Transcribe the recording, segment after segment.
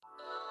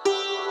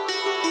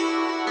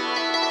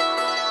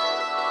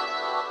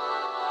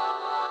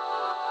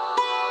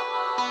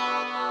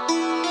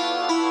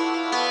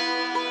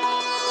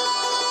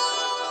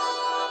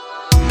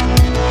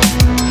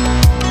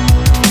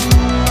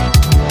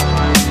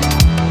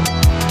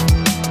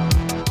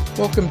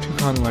Welcome to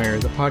Conlayer,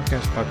 the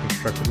podcast about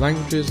constructed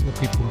languages and the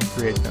people who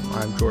create them.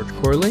 I'm George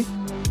Corley,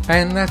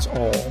 and that's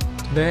all.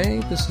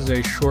 Today, this is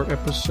a short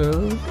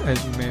episode,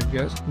 as you may have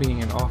guessed,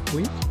 being an off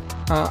week.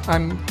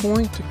 I'm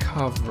going to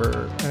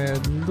cover a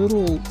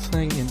little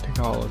thing in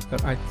Tagalog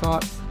that I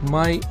thought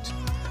might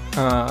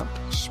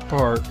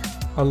spark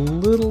a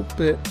little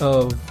bit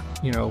of,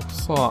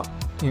 thought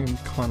in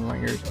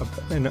conlayers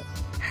and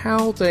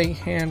how they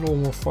handle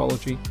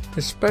morphology,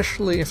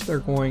 especially if they're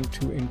going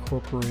to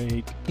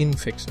incorporate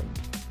infixing.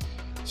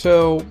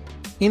 So,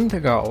 in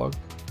Tagalog,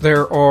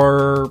 there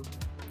are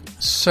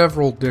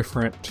several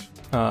different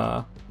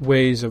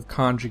ways of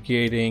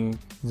conjugating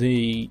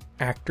the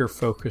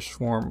actor-focused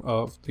form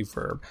of the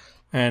verb.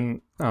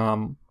 And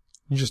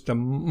just a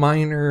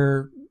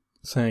minor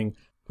thing,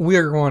 we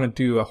are going to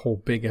do a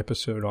whole big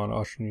episode on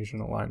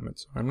Austronesian alignment,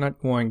 so I'm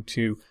not going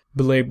to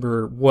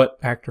belabor what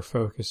actor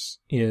focus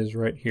is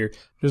right here.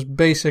 Just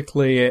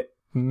basically it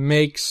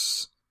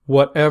makes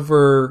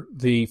whatever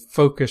the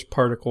focus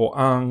particle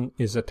ang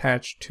is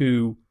attached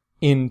to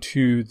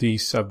into the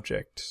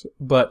subject.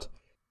 But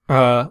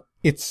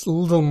it's a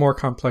little more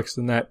complex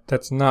than that.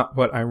 That's not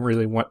what I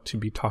really want to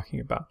be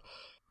talking about.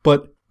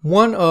 But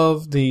one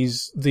of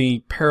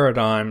the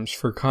paradigms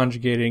for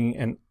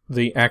conjugating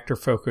the actor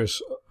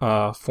focus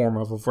form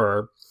of a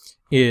verb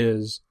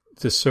is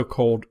the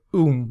so-called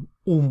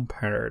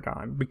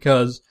paradigm,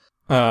 because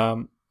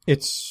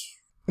it's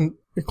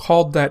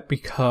called that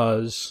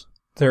because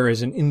there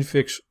is an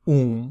infix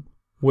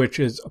which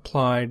is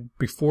applied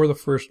before the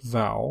first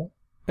vowel,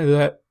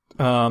 that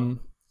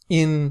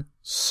in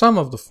some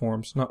of the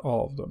forms, not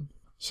all of them.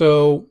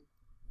 So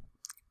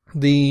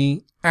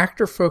the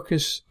actor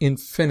focus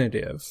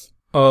infinitive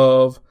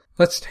of,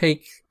 let's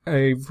take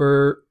the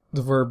verb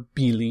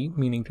bili,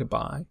 meaning to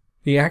buy.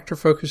 The actor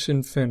focus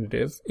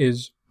infinitive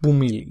is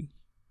bumili.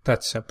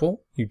 That's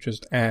simple. You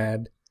just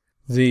add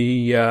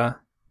the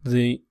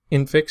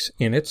infix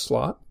in its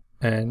slot,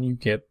 and you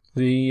get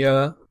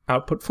the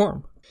output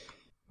form.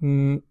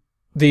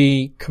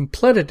 The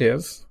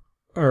completive,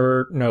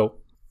 or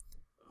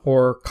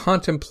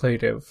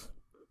contemplative,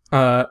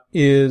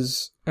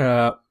 is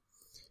the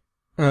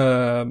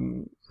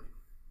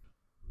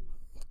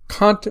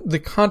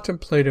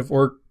contemplative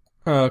or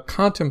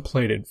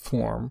contemplated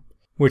form,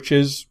 which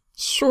is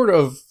sort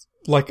of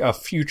like a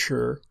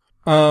future,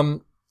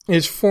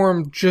 is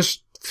formed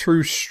just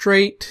through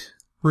straight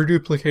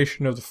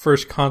reduplication of the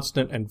first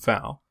consonant and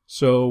vowel.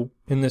 So,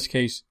 in this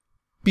case,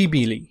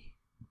 bibili.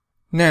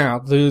 Now,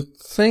 the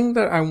thing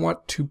that I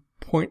want to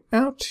point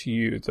out to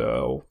you,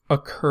 though,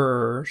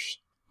 occurs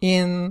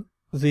in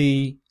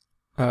the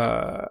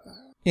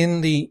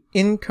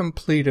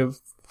incompletive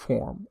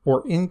form,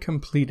 or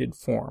incompleted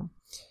form.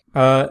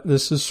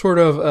 This is sort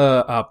of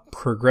a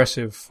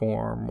progressive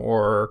form,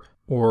 or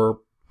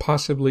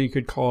possibly you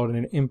could call it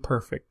an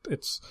imperfect.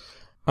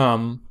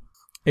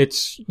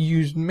 It's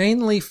used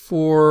mainly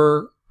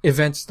for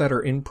events that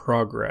are in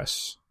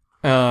progress.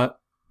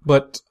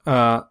 But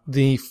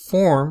the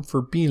form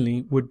for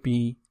bili would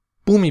be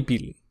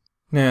bumibili.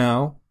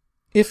 Now,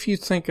 if you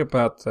think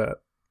about that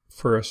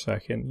for a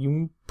second,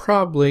 you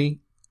probably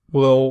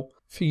will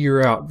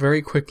figure out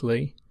very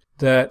quickly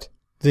that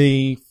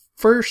the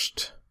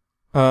first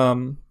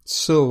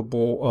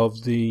syllable of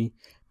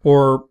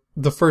or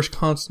the first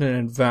consonant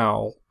and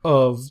vowel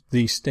of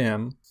the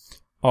stem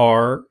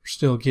are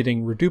still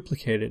getting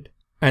reduplicated.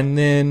 And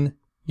then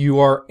you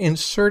are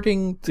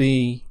inserting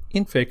the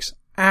infix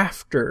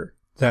after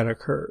that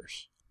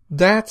occurs.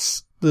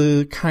 That's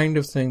the kind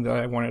of thing that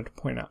I wanted to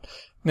point out.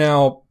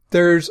 Now,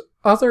 there's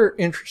other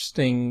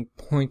interesting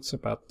points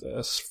about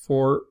this.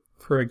 For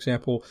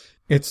example,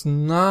 it's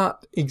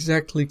not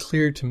exactly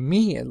clear to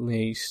me, at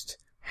least,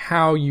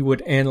 how you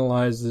would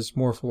analyze this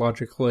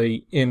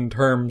morphologically in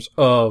terms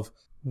of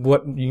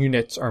what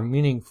units are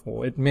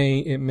meaningful. It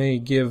may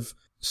give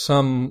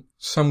some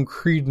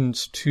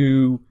credence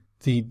to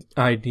the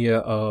idea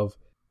of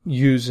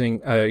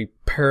using a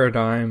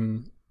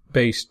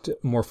paradigm-based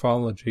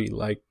morphology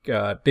like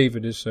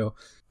David is so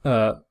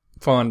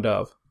fond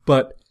of.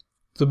 But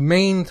the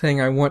main thing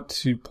I want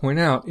to point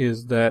out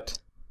is that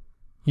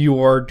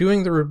you are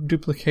doing the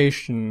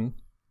reduplication,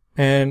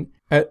 and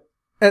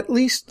at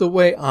least the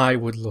way I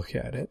would look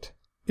at it,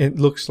 it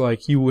looks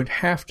like you would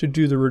have to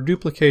do the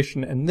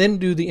reduplication and then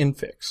do the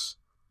infix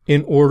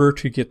in order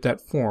to get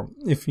that form.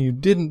 If you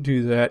didn't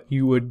do that,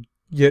 you would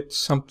get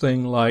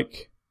something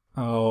like,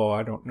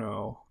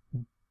 bubomili,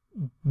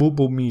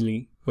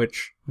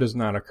 which does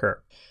not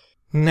occur.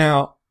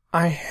 Now,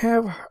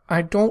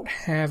 I don't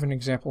have an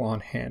example on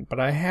hand, but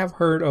I have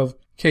heard of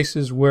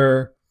cases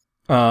where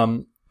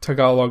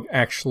Tagalog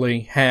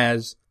actually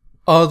has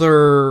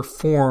other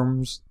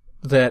forms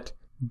that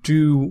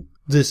do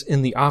this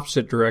in the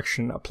opposite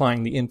direction,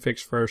 applying the infix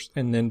first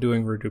and then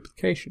doing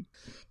reduplication.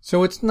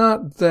 So it's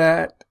not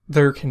that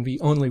there can be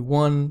only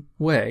one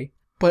way,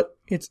 but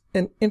it's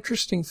an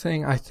interesting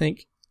thing, I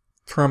think,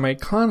 from a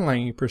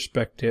conlang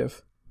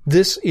perspective.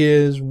 This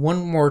is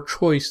one more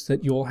choice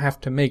that you'll have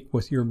to make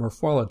with your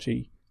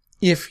morphology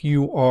if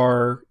you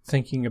are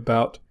thinking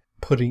about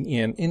putting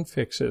in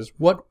infixes?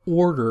 What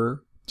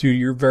order do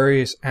your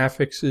various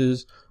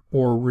affixes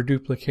or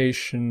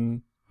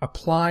reduplication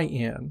apply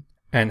in?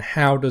 And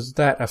how does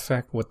that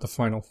affect what the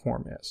final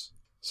form is?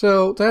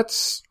 So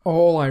that's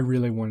all I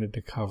really wanted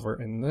to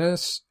cover in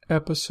this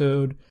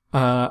episode.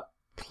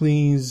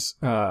 Please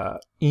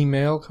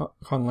email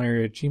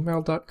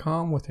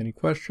conlangery@gmail.com with any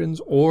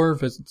questions, or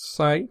visit the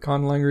site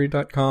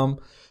conlangery.com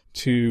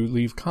to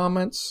leave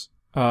comments.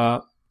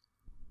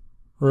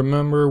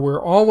 Remember,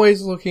 we're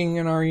always looking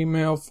in our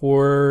email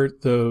for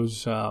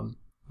those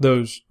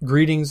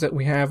greetings that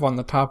we have on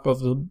the top of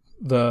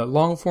the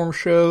long form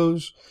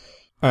shows,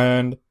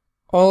 and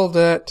all of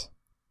that.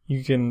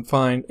 You can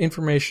find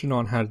information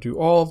on how to do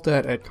all of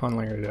that at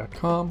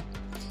conlangery.com.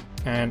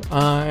 And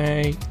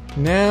I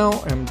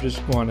now am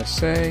just going to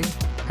say,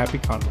 happy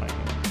conlangery.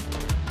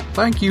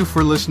 Thank you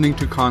for listening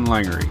to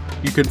Conlangery.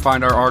 You can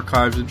find our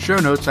archives and show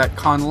notes at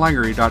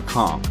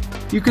conlangery.com.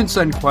 You can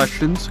send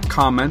questions,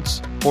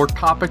 comments, or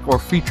topic or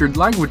featured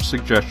language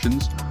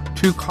suggestions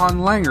to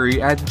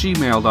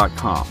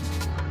conlangery@gmail.com.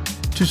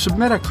 To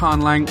submit a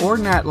Conlang or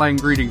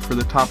Natlang greeting for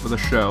the top of the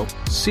show,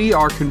 see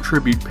our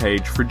Contribute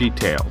page for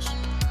details.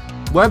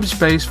 Web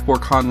space for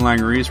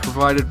Conlangery is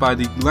provided by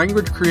the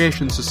Language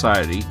Creation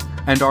Society,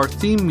 and our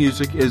theme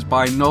music is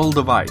by Null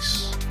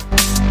Device.